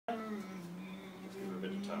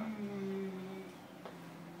time.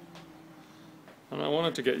 And I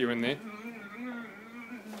wanted to get you in there.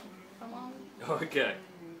 Come on. Okay.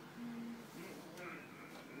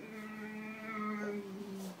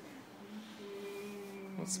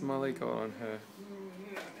 What's Molly got on her?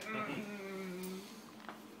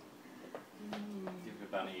 Give her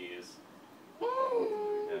bunny ears. Mm.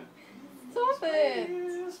 Yeah. Stop it!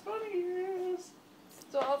 Bunny ears.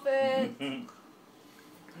 Stop it!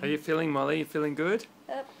 How you feeling, Molly? You feeling good?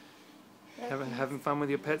 Yep. Having fun with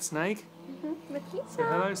your pet snake? Nakita. Say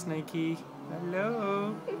hello, Snakey.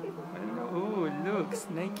 Hello. Hello. Oh, look,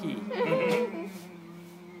 Snakey.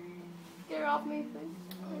 Get her off me, please.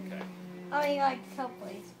 Okay. I mean, like, help,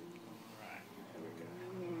 please. Right. Here we go.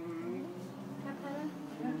 Can I pet her?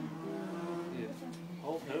 Yeah.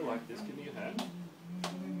 Hold her like this. Give me your hand.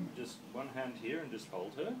 Just one hand here and just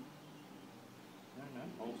hold her. No,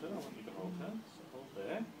 hold her. I want you to hold her. So hold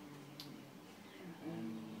there.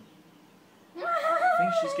 I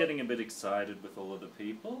think she's getting a bit excited with all of the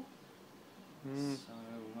people. So we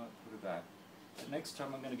might put her back. But next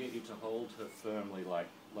time I'm going to get you to hold her firmly like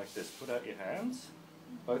this. Put out your hands.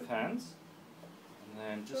 Both hands. And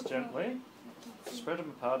then just gently spread them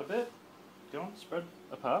apart a bit. Go on, spread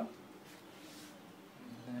apart.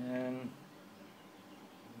 And then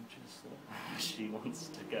just she wants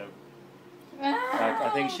to go.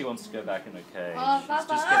 I think she wants to go back in the cage. She's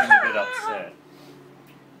just getting a bit upset.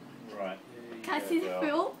 Right. Can I see the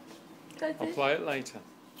film? I'll play it later.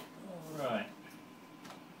 Alright.